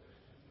avoid.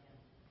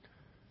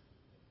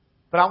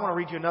 But I want to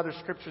read you another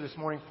scripture this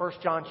morning, 1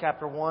 John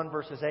chapter 1,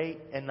 verses 8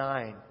 and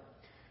 9.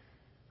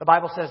 The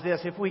Bible says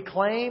this: if we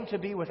claim to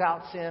be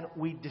without sin,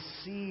 we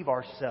deceive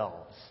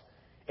ourselves,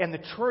 and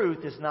the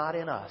truth is not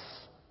in us.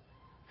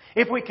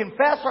 If we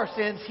confess our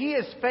sins, He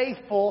is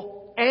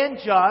faithful and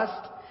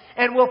just,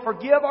 and will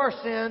forgive our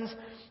sins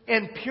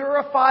and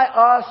purify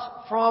us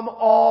from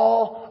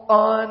all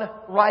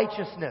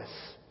unrighteousness.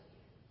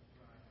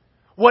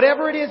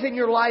 Whatever it is in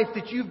your life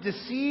that you've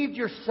deceived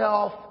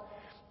yourself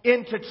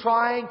into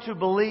trying to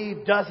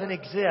believe doesn't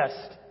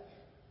exist,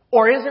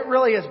 or isn't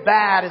really as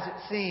bad as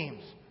it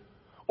seems,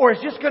 or is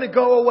just going to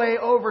go away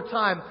over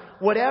time,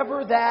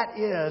 whatever that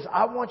is,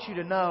 I want you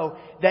to know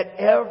that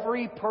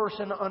every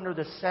person under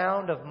the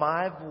sound of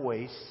my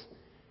voice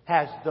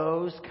has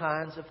those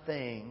kinds of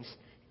things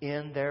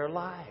in their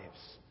lives.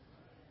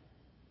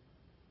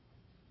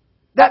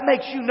 That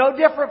makes you no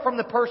different from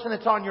the person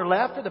that's on your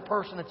left or the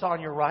person that's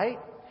on your right,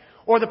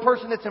 or the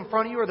person that's in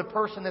front of you or the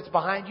person that's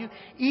behind you.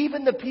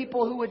 Even the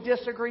people who would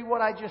disagree what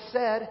I just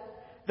said,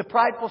 the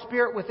prideful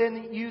spirit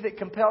within you that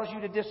compels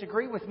you to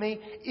disagree with me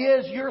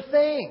is your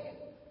thing.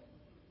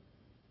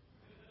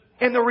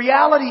 And the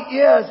reality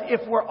is,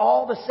 if we're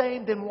all the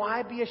same, then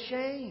why be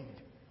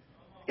ashamed?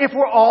 If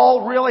we're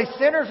all really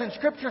sinners, and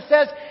Scripture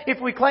says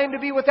if we claim to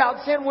be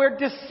without sin, we're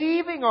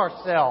deceiving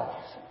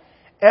ourselves.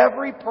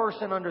 Every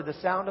person under the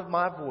sound of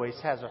my voice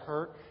has a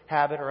hurt,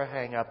 habit, or a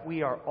hang-up.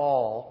 We are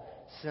all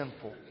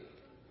sinful.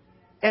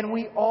 And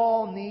we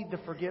all need the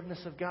forgiveness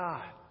of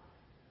God.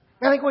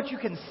 I think once you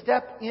can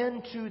step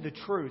into the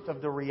truth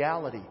of the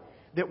reality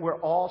that we're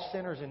all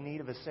sinners in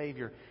need of a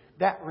Savior,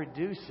 that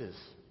reduces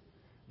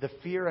the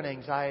fear and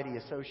anxiety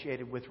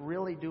associated with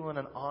really doing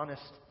an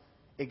honest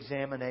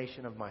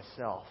examination of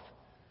myself,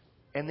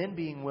 and then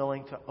being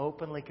willing to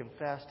openly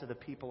confess to the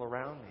people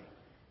around me.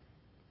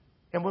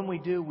 And when we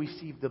do, we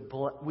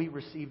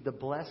receive the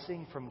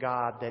blessing from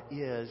God that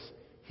is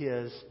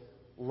His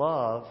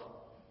love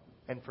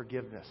and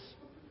forgiveness.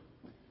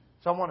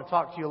 So I want to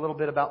talk to you a little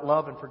bit about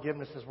love and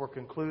forgiveness as we're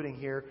concluding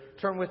here.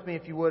 Turn with me,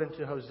 if you would,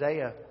 into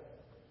Hosea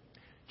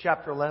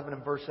chapter 11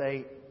 and verse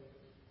 8.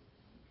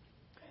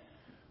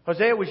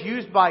 Hosea was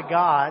used by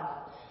God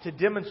to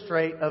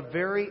demonstrate a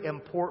very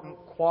important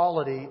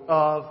quality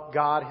of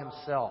God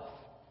Himself.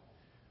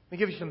 Let me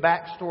give you some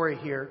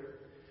backstory here.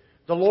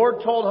 The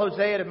Lord told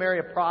Hosea to marry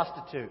a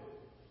prostitute.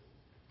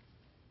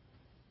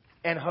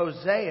 And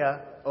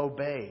Hosea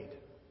obeyed.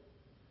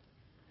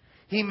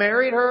 He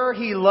married her,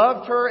 he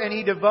loved her, and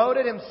he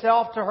devoted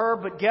himself to her.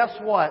 But guess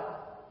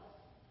what?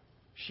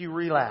 She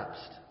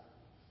relapsed.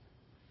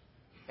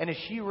 And as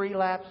she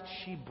relapsed,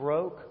 she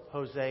broke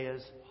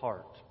Hosea's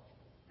heart.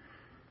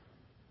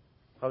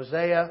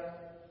 Hosea,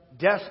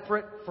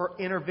 desperate for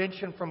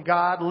intervention from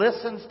God,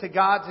 listens to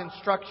God's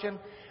instruction,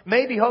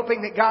 maybe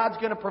hoping that God's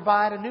going to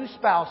provide a new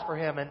spouse for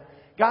him. And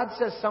God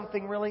says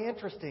something really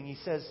interesting. He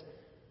says,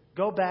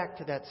 go back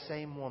to that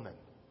same woman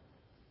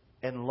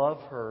and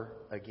love her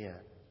again.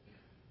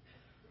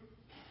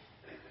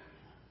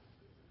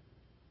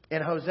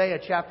 In Hosea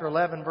chapter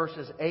 11,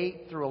 verses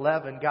 8 through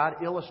 11,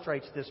 God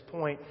illustrates this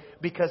point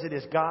because it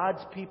is God's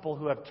people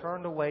who have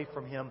turned away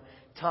from Him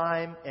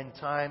time and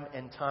time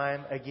and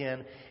time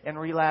again and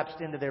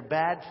relapsed into their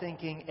bad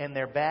thinking and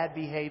their bad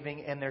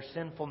behaving and their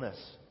sinfulness.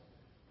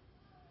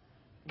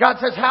 God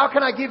says, how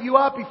can I give you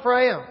up,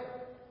 Ephraim?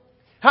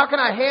 How can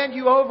I hand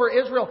you over,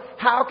 Israel?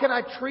 How can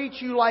I treat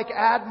you like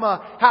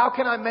Admah? How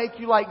can I make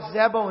you like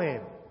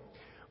Zeboim?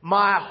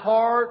 My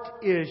heart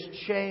is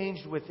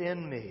changed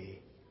within me.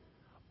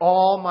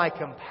 All my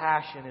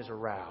compassion is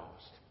aroused.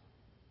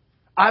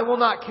 I will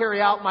not carry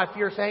out my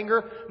fierce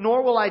anger,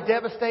 nor will I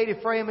devastate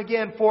Ephraim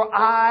again, for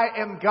I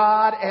am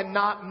God and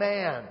not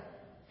man.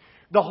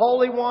 The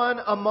Holy One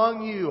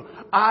among you,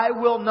 I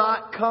will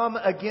not come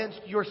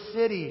against your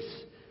cities.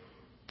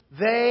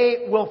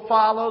 They will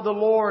follow the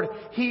Lord.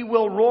 He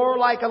will roar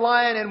like a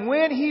lion, and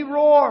when He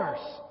roars,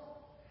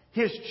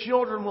 His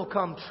children will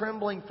come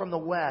trembling from the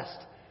west.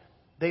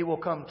 They will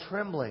come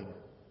trembling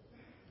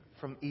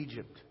from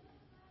Egypt.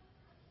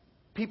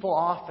 People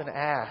often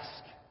ask,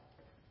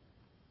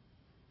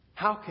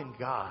 how can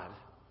God,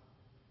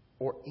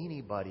 or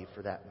anybody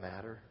for that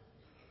matter,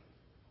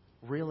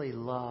 really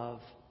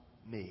love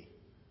me?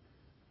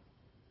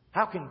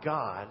 How can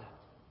God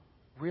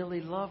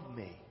really love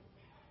me?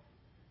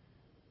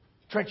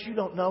 Trent, you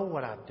don't know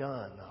what I've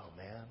done, though,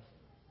 man.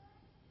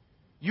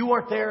 You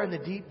weren't there in the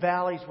deep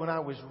valleys when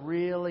I was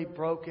really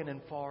broken and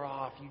far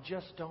off. You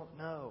just don't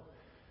know.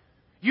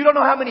 You don't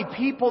know how many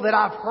people that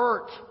I've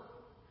hurt.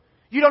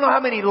 You don't know how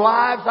many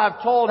lives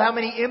I've told, how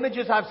many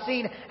images I've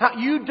seen.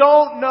 You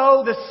don't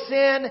know the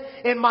sin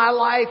in my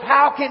life.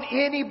 How can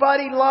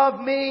anybody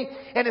love me?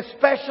 And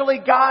especially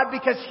God,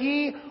 because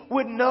He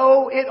would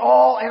know it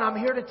all. And I'm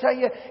here to tell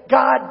you,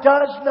 God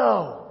does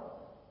know.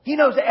 He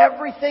knows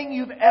everything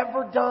you've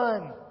ever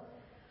done.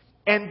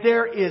 And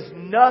there is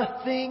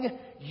nothing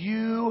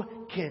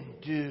you can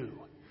do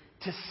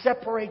to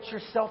separate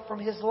yourself from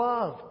His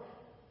love.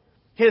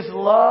 His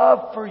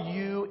love for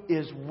you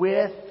is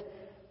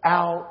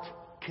without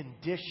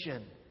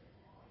condition.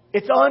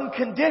 It's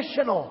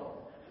unconditional.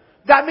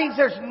 That means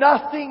there's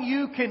nothing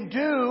you can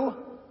do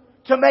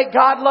to make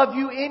God love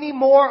you any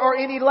more or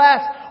any less.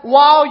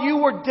 While you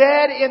were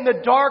dead in the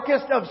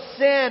darkest of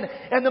sin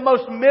and the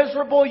most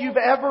miserable you've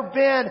ever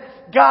been,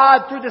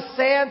 God, through the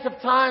sands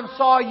of time,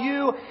 saw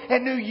you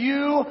and knew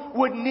you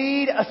would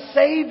need a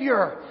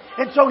Savior.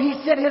 And so He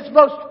sent His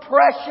most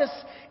precious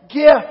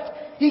gift.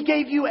 He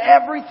gave you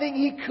everything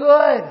He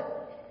could.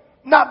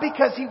 Not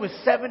because He was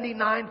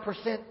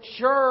 79%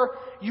 sure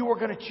you were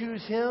going to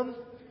choose Him,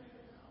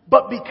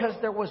 but because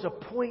there was a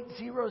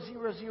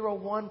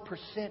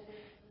 0.0001%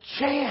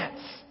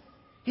 chance.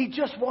 He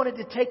just wanted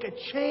to take a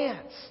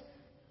chance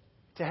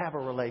to have a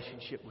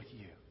relationship with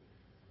you.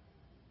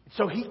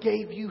 So He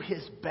gave you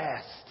His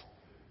best.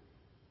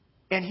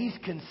 And He's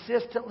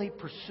consistently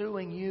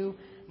pursuing you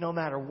no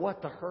matter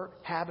what the hurt,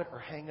 habit, or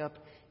hang-up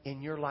in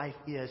your life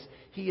is.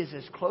 He is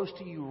as close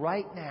to you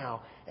right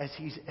now as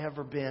He's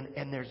ever been.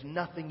 And there's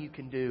nothing you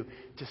can do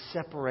to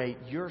separate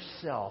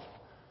yourself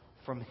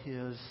from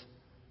His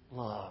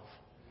love.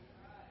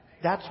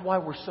 That's why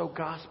we're so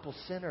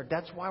gospel-centered.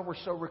 That's why we're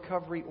so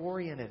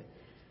recovery-oriented.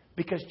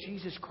 Because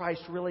Jesus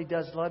Christ really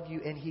does love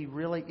you, and He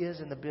really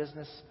is in the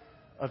business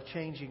of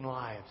changing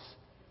lives.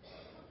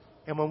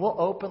 And when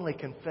we'll openly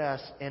confess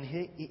and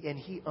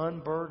He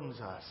unburdens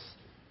us,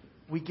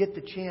 we get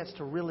the chance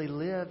to really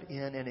live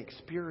in and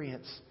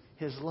experience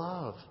His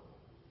love.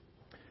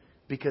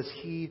 Because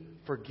He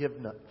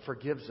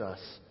forgives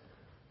us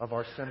of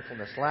our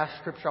sinfulness. Last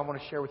scripture I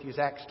want to share with you is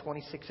Acts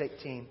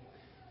 26:18.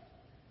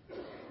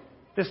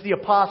 This is the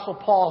Apostle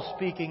Paul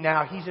speaking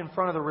now. He's in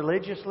front of the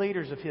religious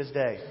leaders of his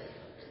day.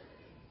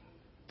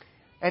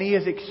 And he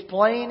is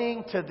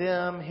explaining to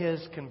them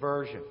his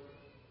conversion.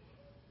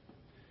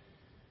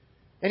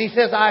 And he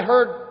says, I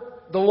heard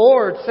the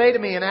Lord say to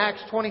me in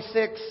Acts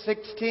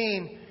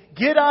 26:16,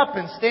 get up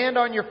and stand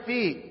on your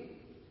feet.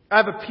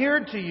 I've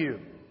appeared to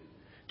you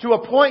to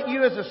appoint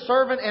you as a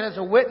servant and as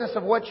a witness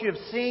of what you have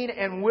seen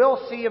and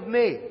will see of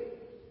me.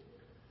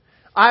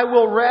 I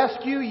will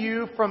rescue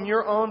you from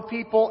your own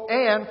people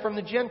and from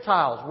the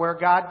Gentiles. Where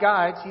God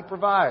guides, He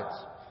provides.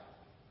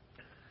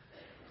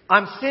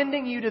 I'm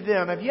sending you to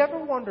them. Have you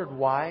ever wondered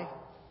why?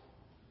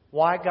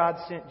 Why God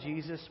sent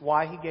Jesus?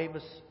 Why He gave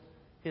us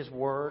His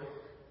Word?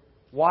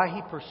 Why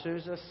He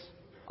pursues us?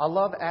 I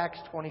love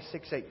Acts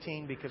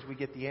 26:18 because we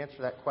get the answer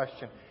to that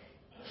question.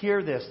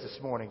 Hear this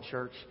morning,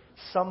 church.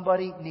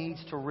 Somebody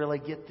needs to really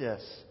get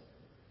this.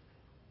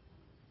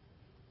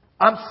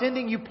 I'm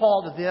sending you,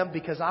 Paul, to them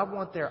because I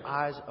want their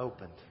eyes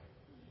opened.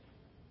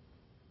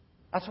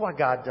 That's why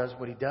God does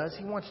what He does.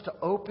 He wants to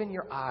open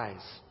your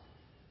eyes.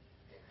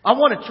 I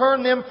want to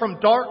turn them from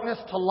darkness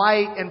to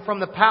light and from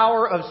the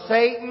power of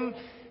Satan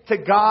to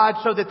God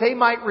so that they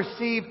might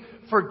receive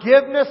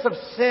forgiveness of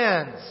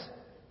sins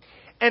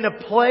and a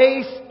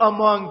place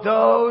among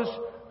those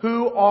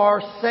who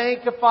are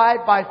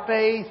sanctified by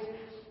faith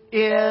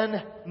in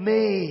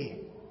me.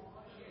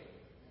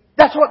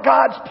 That's what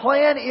God's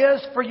plan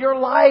is for your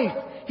life.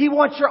 He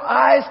wants your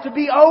eyes to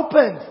be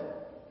opened.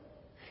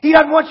 He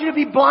doesn't want you to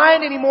be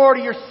blind anymore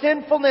to your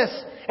sinfulness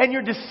and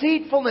your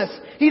deceitfulness.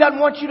 He doesn't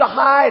want you to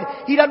hide.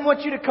 He doesn't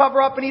want you to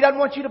cover up, and He doesn't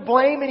want you to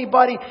blame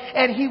anybody.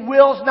 And He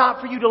wills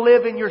not for you to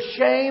live in your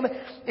shame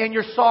and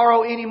your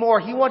sorrow anymore.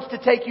 He wants to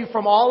take you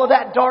from all of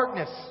that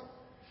darkness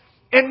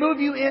and move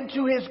you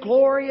into His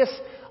glorious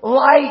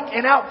light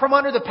and out from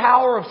under the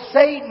power of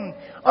Satan,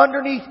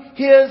 underneath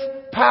His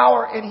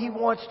power. And He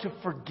wants to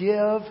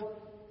forgive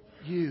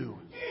you.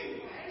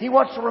 He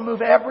wants to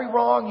remove every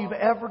wrong you've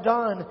ever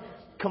done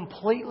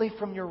completely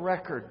from your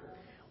record.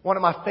 One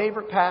of my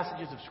favorite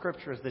passages of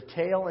Scripture is the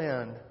tail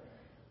end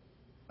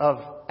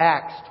of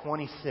Acts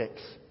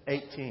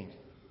 26:18.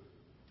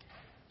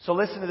 So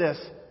listen to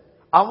this.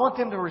 I want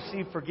them to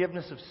receive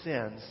forgiveness of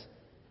sins.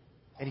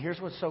 And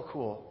here's what's so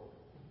cool.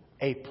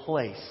 A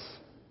place.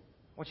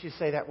 I want you to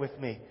say that with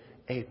me.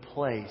 A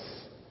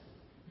place.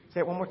 Say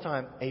it one more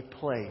time. A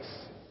place.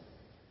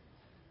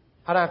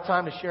 I don't have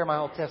time to share my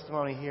whole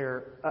testimony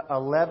here.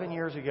 11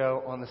 years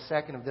ago, on the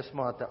 2nd of this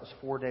month, that was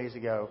 4 days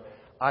ago,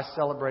 I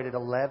celebrated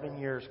 11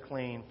 years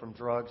clean from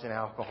drugs and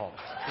alcohol.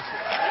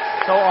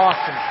 It's so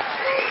awesome.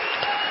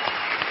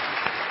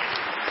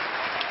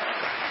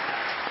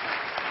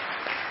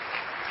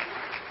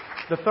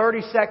 The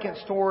 32nd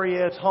story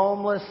is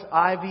homeless,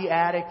 IV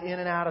addict, in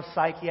and out of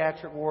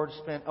psychiatric wards,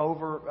 spent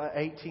over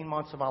 18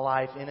 months of my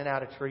life in and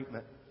out of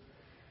treatment.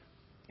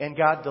 And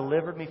God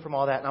delivered me from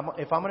all that. And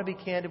if I'm going to be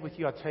candid with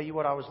you, I'll tell you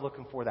what I was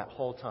looking for that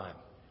whole time.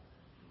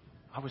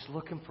 I was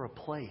looking for a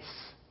place.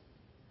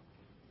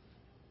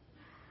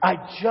 I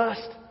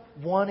just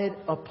wanted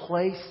a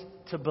place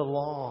to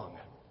belong.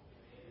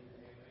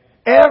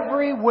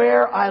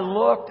 Everywhere I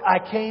looked, I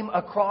came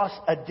across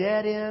a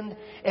dead end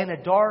and a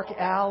dark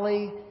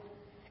alley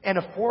and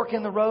a fork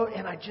in the road,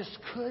 and I just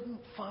couldn't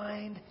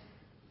find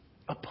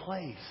a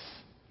place.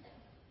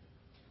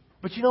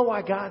 But you know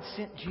why God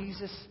sent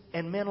Jesus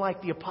and men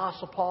like the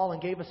Apostle Paul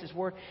and gave us His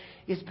Word?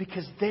 Is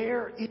because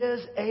there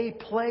is a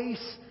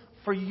place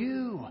for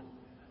you.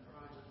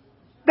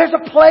 There's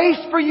a place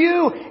for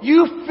you.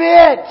 You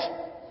fit.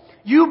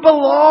 You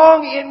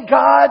belong in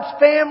God's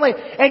family.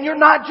 And you're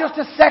not just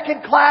a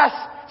second-class,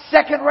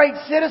 second-rate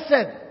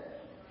citizen.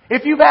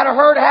 If you've had a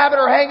hurt, habit,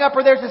 or hang-up,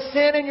 or there's a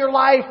sin in your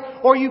life,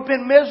 or you've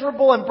been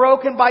miserable and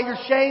broken by your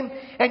shame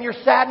and your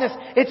sadness,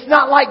 it's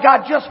not like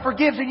God just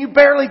forgives and you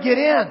barely get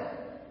in.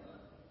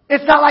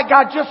 It's not like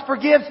God just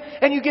forgives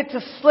and you get to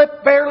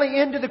slip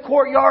barely into the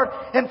courtyard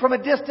and from a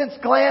distance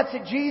glance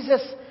at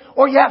Jesus,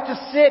 or you have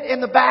to sit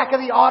in the back of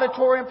the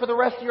auditorium for the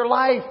rest of your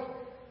life.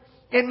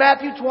 In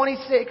Matthew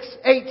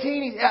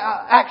 26:18,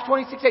 Acts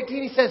 26:18,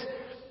 He says,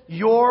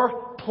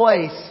 your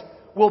place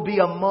will be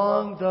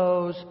among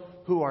those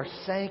who are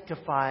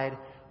sanctified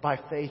by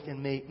faith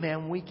in me.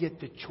 Man, we get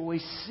the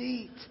choice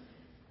seat.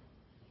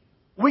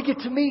 We get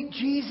to meet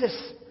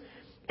Jesus,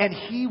 and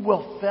He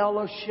will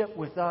fellowship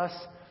with us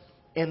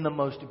in the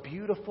most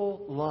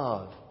beautiful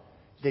love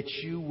that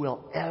you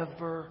will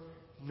ever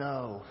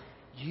know.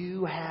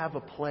 You have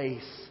a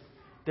place.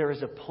 There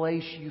is a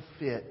place you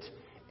fit,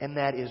 and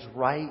that is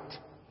right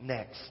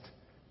next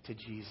to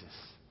Jesus.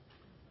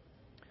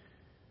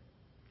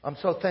 I'm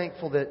so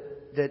thankful that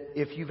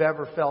if you've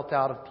ever felt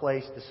out of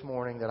place this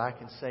morning, that I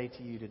can say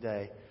to you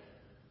today,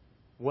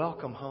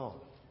 welcome home.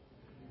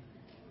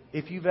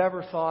 If you've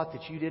ever thought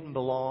that you didn't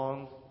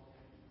belong,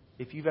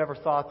 if you've ever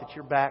thought that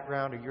your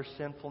background or your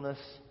sinfulness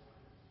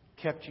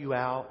kept you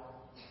out,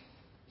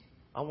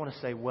 I want to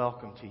say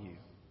welcome to you.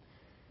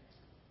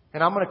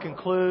 And I'm going to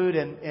conclude,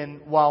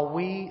 and while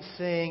we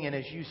sing and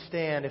as you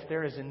stand, if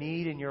there is a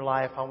need in your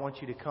life, I want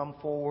you to come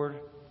forward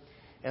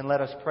and let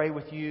us pray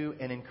with you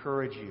and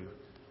encourage you.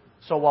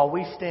 So while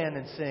we stand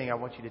and sing, I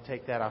want you to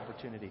take that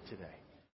opportunity today.